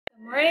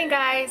morning,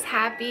 guys.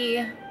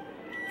 Happy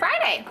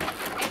Friday.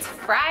 It's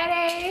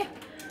Friday,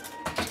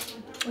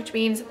 which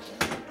means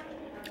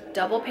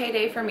double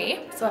payday for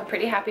me, so I'm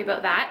pretty happy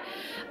about that.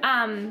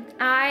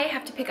 I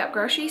have to pick up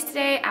groceries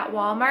today at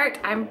Walmart.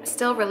 I'm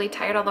still really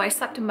tired, although I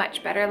slept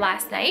much better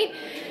last night.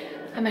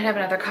 I might have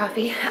another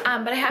coffee,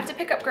 but I have to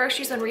pick up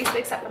groceries when Reese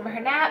wakes up from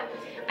her nap.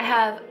 I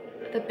have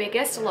the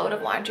biggest load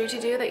of laundry to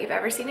do that you've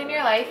ever seen in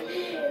your life,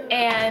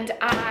 and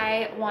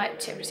I'm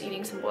just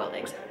eating some boiled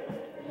eggs.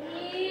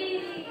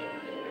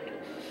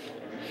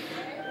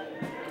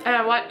 And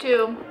I want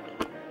to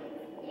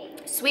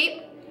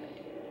sweep,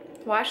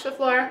 wash the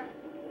floor,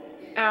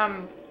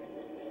 and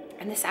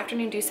this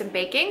afternoon do some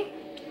baking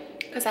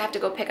because I have to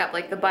go pick up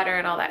like the butter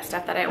and all that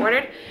stuff that I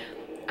ordered.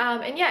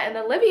 And yeah, and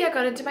Olivia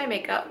got into my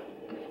makeup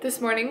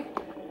this morning.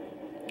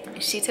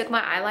 She took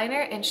my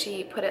eyeliner and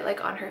she put it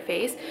like on her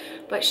face,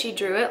 but she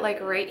drew it like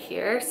right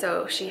here,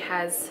 so she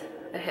has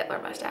a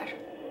Hitler mustache.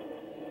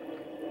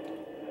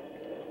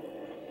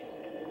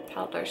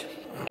 Toddlers.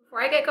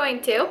 Before I get going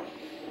too,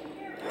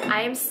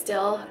 I am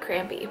still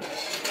crampy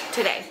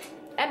today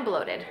and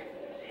bloated.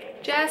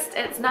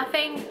 It's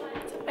nothing,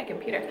 it's on my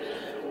computer.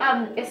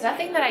 It's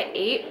nothing that I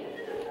ate,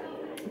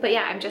 but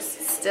yeah, I'm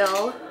just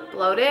still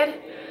bloated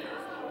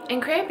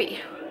and crampy.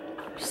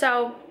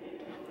 So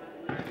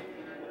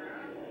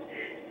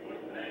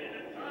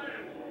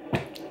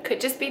could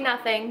just be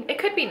nothing. It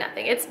could be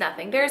nothing. It's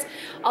nothing.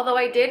 Although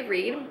I did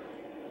read,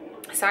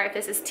 sorry if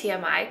this is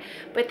TMI,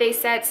 but they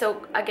said,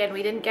 so again,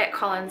 we didn't get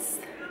Colin's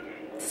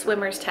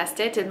swimmers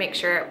tested to make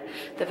sure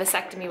the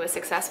vasectomy was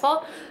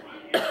successful.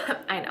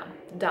 I know,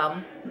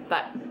 dumb,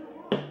 but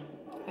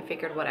I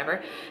figured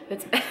whatever.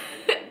 If it's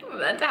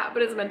meant to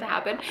happen, it's meant to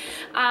happen.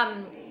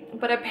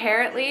 But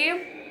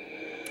apparently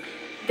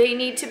they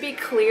need to be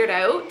cleared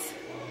out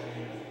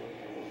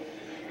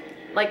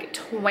like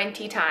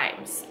 20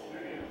 times.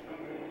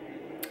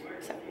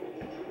 So.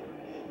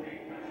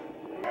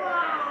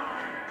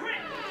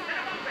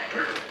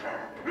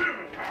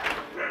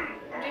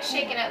 I'm just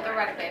shaking out the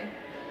rug bin.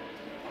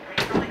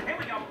 Here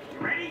we go. You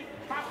ready?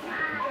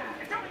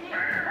 It's over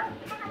here.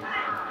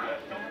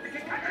 Don't let the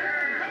kid touch you.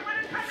 Don't let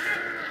him touch you.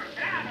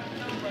 Get out of the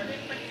way.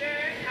 But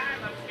I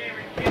love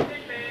scary kids in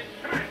bed.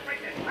 Come on,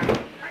 right there.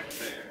 Right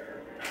there.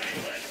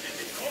 Let's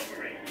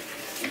incorporate.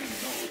 You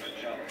know the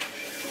challenge.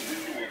 The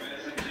window of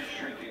innocence is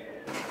shrinking.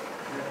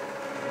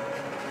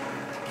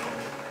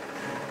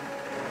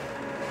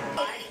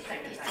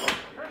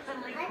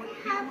 Personally,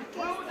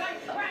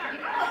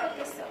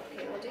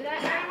 Okay, we'll do that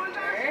after.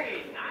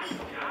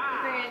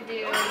 We're gonna do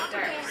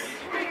darks.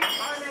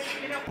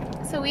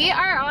 So we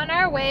are on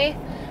our way,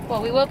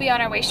 well, we will be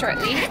on our way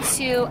shortly to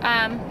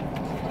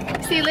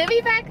see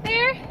Livy back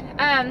there,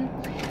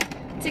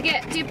 to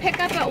do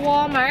pickup at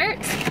Walmart.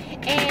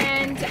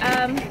 And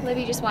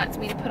Livy just wants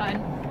me to put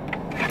on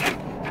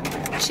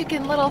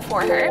Chicken Little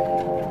for her.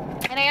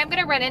 And I am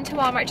gonna run into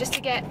Walmart just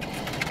to get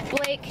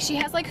Blake, she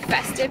has like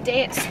festive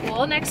day at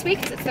school next week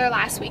because it's their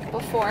last week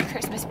before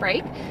Christmas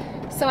break.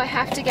 So I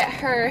have to get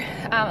her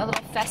a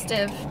little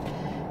festive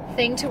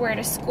thing to wear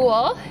to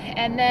school.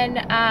 And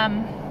then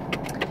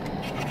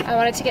I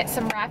wanted to get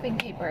some wrapping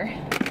paper.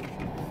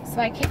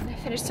 So I can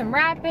finish some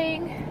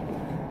wrapping.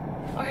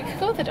 Or I could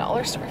go to the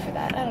dollar store for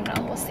that. I don't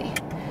know, we'll see.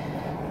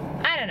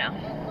 I don't know.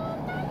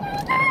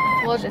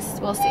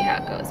 We'll see how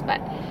it goes. But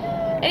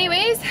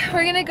anyways,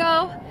 we're gonna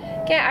go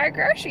get our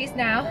groceries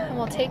now and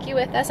we'll take you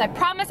with us. I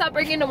promise I'll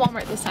bring you to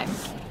Walmart this time.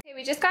 Okay,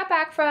 we just got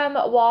back from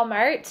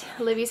Walmart.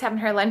 Livy's having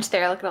her lunch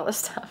there. Look at all this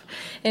stuff.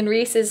 And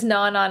Reese is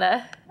gnawing on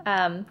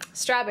a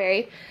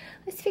strawberry.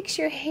 Let's fix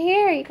your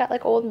hair. You got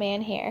like old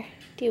man hair.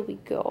 There we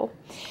go.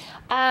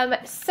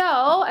 So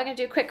I'm gonna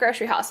do a quick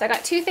grocery haul. So I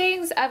got 2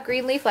 things of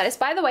green leaf lettuce.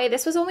 By the way,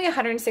 this was only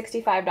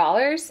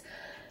 $165.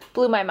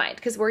 Blew my mind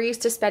because we're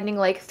used to spending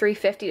like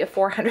 $350 to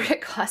 $400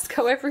 at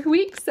Costco every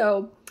week,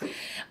 so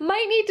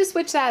might need to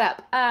switch that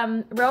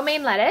up.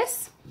 Romaine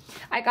lettuce.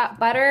 I got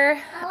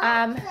butter.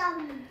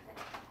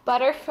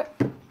 Butter for,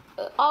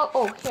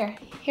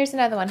 here's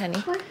another one,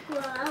 honey.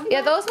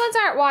 Yeah, those ones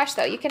aren't washed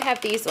though. You can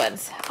have these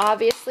ones.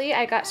 Obviously,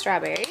 I got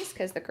strawberries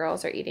because the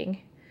girls are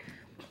eating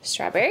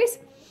strawberries.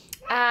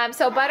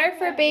 So butter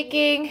for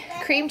baking,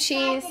 cream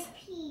cheese.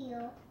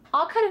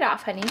 I'll cut it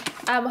off, honey.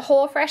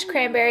 Whole fresh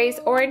cranberries,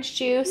 orange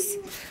juice.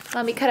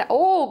 Let me cut it.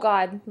 Oh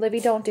God, Livy,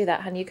 don't do that,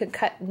 honey. You could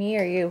cut me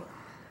or you.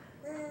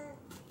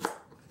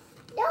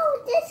 No,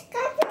 this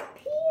got the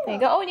peel. There you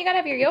go. Oh, and you gotta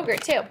have your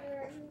yogurt too.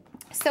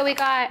 So we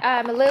got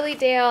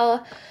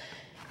Lilydale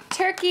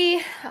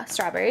turkey,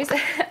 strawberries,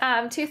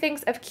 2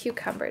 things of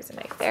cucumbers, a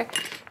knife there,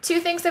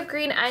 2 things of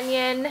green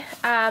onion,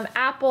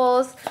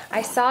 apples.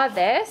 I saw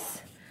this.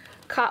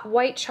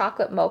 White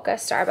chocolate mocha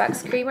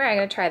Starbucks creamer. I'm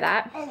gonna try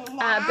that.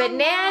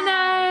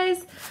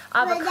 Bananas,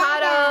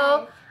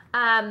 avocado,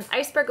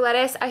 iceberg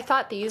lettuce. I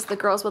thought the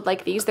girls would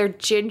like these. They're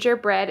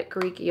gingerbread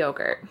Greek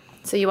yogurt.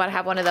 So you want to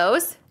have one of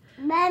those?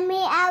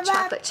 Mommy,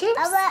 Chocolate chips.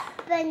 I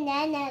want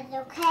bananas,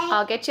 okay?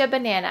 I'll get you a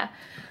banana.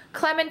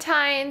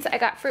 clementines. I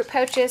got fruit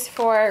pouches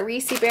for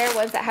Reese Bear,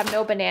 ones that have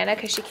no banana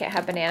because she can't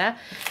have banana.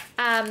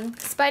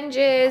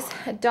 Sponges,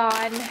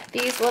 Dawn,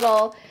 these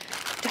little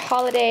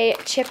holiday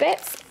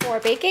chippets for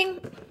baking.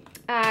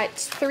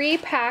 3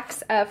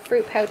 packs of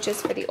fruit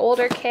pouches for the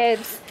older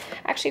kids.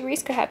 Actually,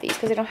 Reese could have these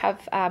because they don't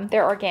have,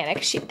 they're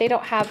organic. They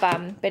don't have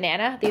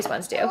banana. These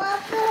ones do.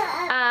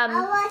 I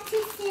want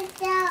to sit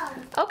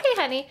down. Okay,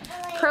 honey.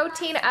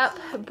 Protein up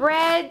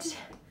bread.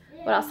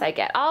 What else I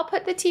get? I'll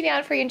put the TV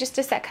on for you in just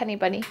a sec, honey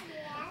bunny.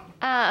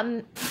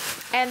 And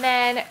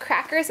then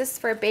crackers is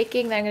for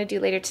baking that I'm going to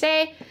do later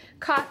today.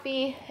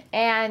 Coffee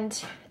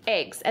and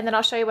eggs. And then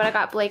I'll show you what I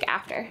got Blake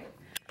after.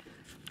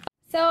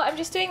 So I'm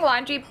just doing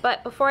laundry,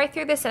 but before I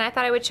threw this in, I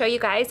thought I would show you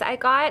guys.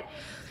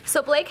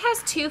 So Blake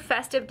has 2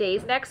 festive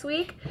days next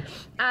week.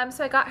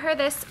 So I got her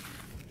this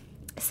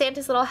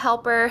Santa's Little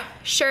Helper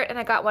shirt, and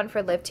I got one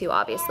for Liv too,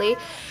 obviously.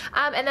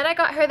 And then I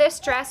got her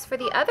this dress for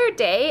the other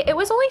day. It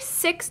was only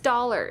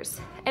 $6,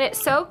 and it's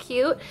so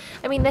cute.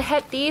 I mean,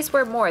 these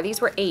were more.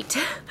 These were $8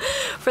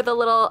 for the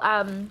little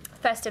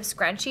festive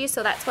scrunchie.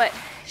 So that's what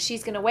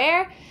she's gonna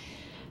wear.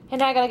 And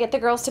now I gotta get the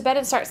girls to bed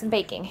and start some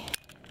baking.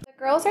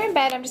 Girls are in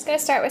bed. I'm just going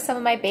to start with some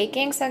of my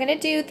baking. So I'm going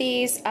to do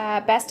these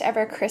best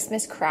ever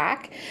Christmas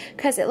crack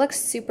because it looks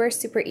super,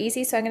 super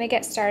easy. So I'm going to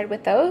get started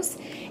with those.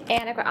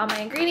 And I've got all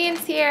my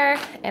ingredients here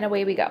and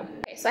away we go.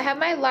 Okay, so I have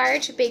my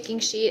large baking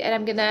sheet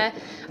and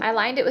I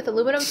lined it with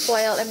aluminum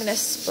foil. I'm going to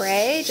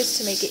spray just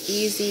to make it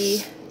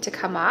easy to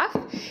come off.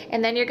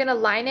 And then you're going to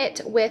line it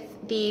with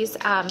these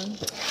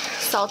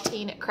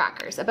saltine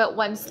crackers, about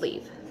 1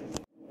 sleeve.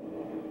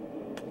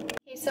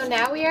 So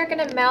now we are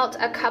going to melt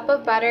a cup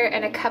of butter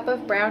and a cup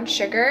of brown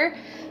sugar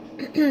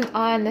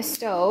on the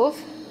stove.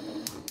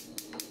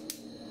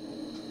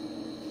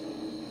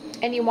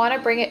 And you want to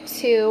bring it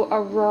to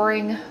a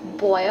roaring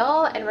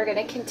boil, and we're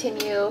going to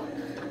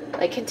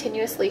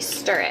continuously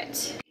stir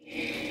it.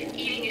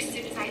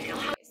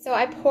 So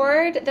I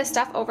poured the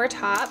stuff over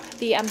top,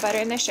 the butter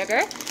and the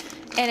sugar,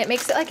 and it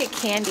makes it like a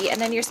candy. And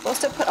then you're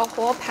supposed to put a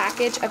whole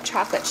package of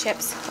chocolate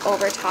chips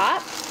over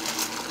top.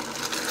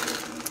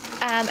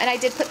 And I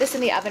did put this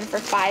in the oven for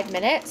 5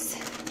 minutes.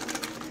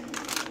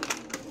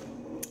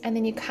 And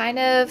then you kind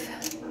of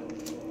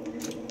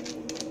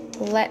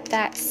let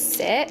that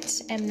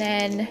sit, and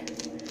then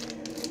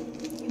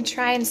you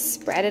try and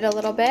spread it a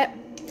little bit.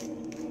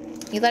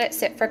 You let it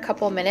sit for a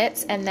couple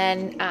minutes and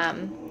then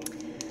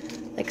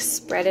like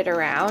spread it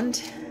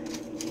around.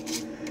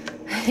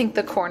 I think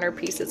the corner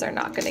pieces are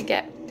not gonna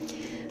get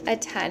a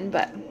ton,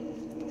 but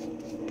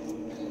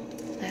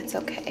that's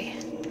okay.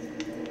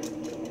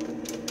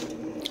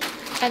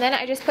 And then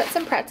I just put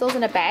some pretzels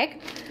in a bag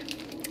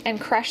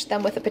and crushed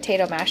them with a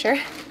potato masher.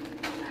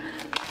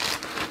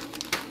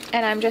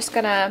 And I'm just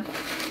gonna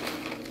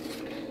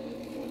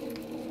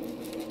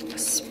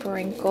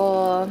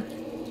sprinkle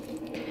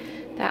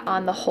that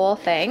on the whole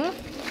thing.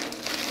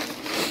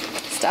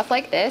 Stuff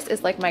like this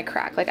is like my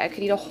crack. Like I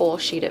could eat a whole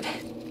sheet of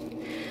it.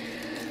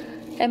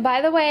 And by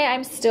the way,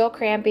 I'm still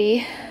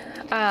crampy.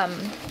 I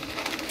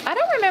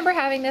don't remember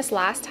having this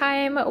last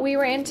time we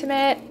were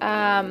intimate.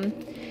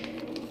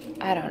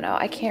 I don't know.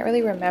 I can't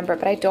really remember,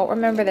 but I don't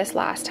remember this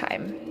last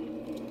time.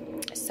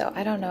 So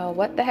I don't know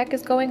what the heck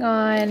is going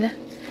on.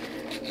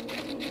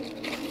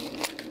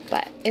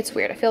 But it's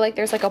weird. I feel like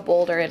there's like a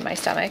boulder in my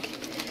stomach.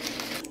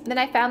 Then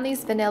I found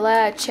these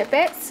vanilla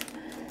Chip-Its.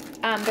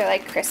 They're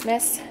like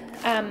Christmas.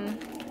 You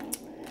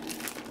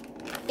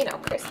know,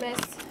 Christmas.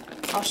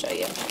 I'll show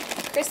you.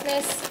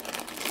 Christmas,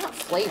 not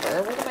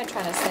flavor. What am I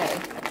trying to say?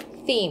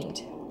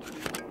 Themed.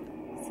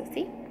 So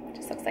see? It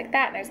just looks like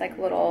that. And there's like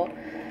little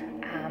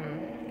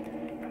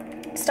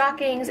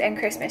stockings and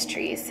Christmas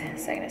trees.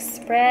 So I'm gonna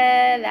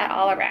spread that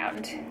all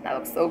around. That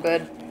looks so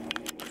good.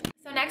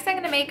 So next I'm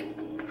gonna make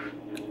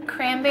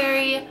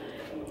cranberry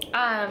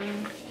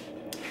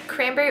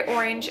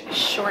orange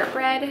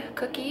shortbread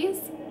cookies.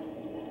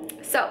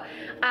 So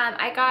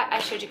I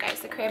showed you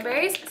guys the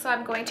cranberries. So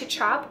I'm going to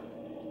chop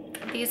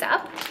these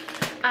up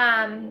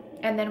and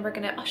then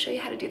I'll show you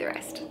how to do the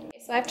rest.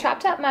 So I've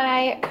chopped up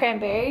my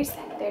cranberries.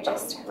 They're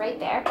just right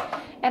there.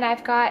 And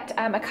I've got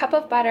a cup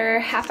of butter,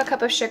 half a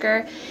cup of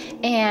sugar,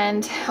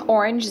 and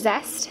orange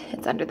zest.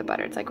 It's under the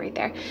butter, it's like right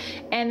there.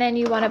 And then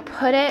you wanna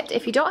put it,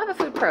 if you don't have a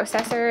food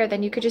processor,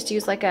 then you could just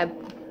use like a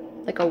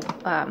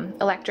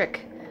electric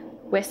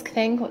whisk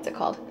thing. What's it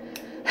called?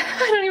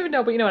 I don't even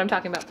know, but you know what I'm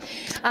talking about.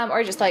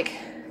 Or just like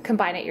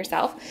combine it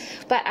yourself.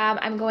 But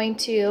I'm going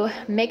to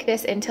make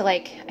this into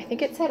like, I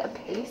think it said a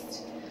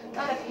paste.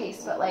 Not a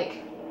paste, but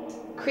like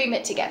cream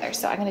it together.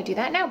 So I'm gonna do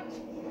that now.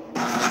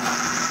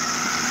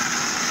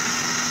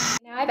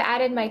 Now I've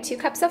added my 2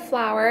 cups of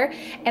flour,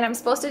 and I'm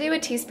supposed to do a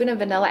teaspoon of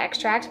vanilla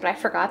extract, but I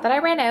forgot that I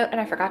ran out and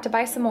I forgot to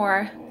buy some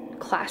more.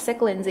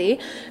 Classic Lindsay.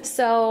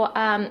 So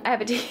I have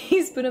a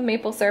teaspoon of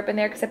maple syrup in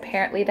there because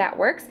apparently that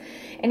works.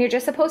 And you're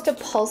just supposed to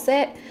pulse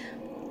it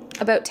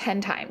about 10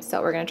 times.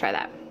 So we're gonna try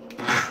that.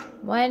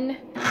 1,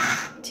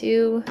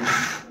 2,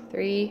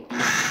 3,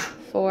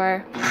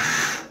 4,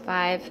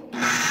 5,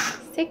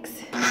 6,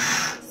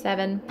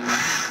 7,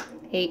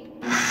 8,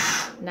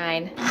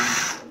 9,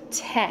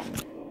 10.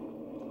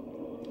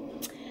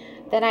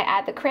 Then I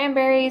add the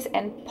cranberries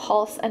and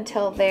pulse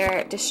until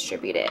they're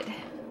distributed,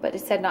 but it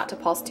said not to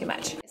pulse too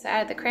much. So I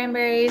added the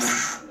cranberries,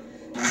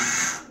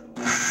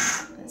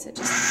 and so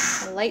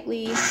just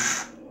lightly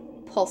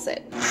pulse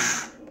it,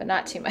 but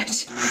not too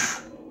much.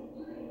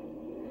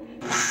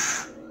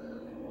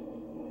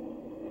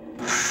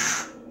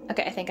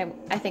 Okay, I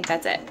think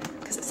that's it,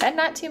 because it said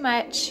not too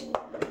much.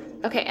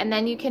 Okay, and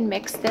then you can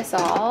mix this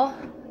all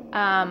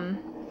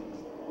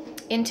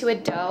into a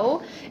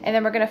dough, and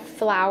then we're gonna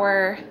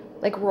flour,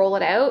 like roll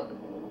it out.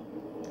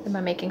 Am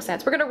I making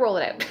sense? We're gonna roll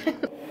it out.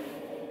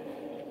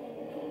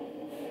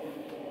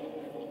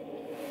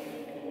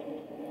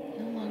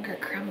 No longer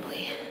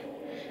crumbly.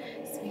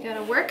 So we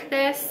gotta work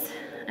this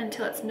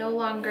until it's no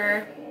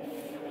longer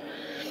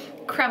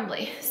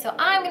crumbly. So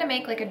I'm gonna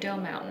make like a dough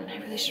mountain. I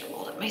really should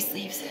roll up my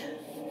sleeves.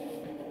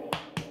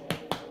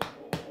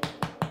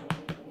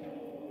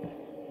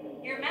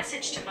 Your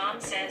message to mom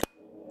says,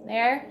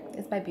 there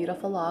is my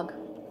beautiful log.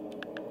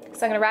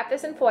 So I'm gonna wrap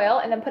this in foil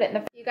and then put it in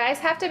the, you guys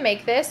have to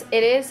make this.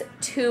 It is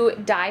to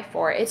die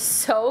for. It's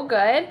so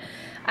good.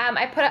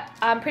 I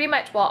put pretty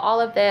much, well, all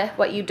of the,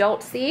 what you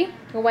don't see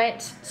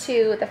went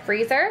to the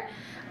freezer.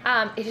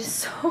 It is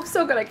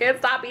so good. I can't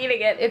stop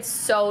eating it. It's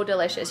so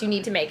delicious. You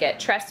need to make it.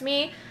 Trust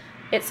me,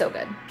 it's so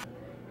good.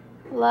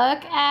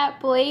 Look at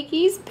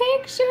Blakey's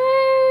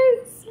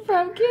pictures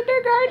from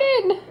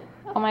kindergarten.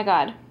 Oh my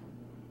God.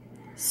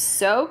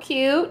 So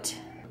cute.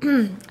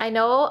 I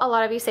know a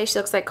lot of you say she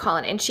looks like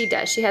Colin, and she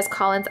does. She has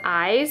Colin's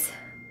eyes,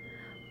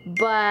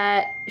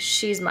 but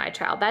she's my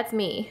child. That's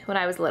me when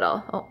I was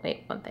little. Oh,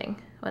 wait, one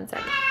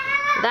sec.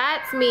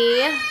 That's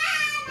me.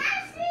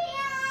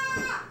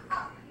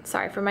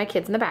 Sorry for my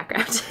kids in the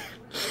background.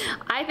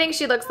 I think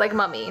she looks like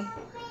Mummy,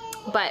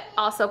 but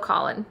also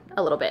Colin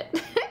a little bit.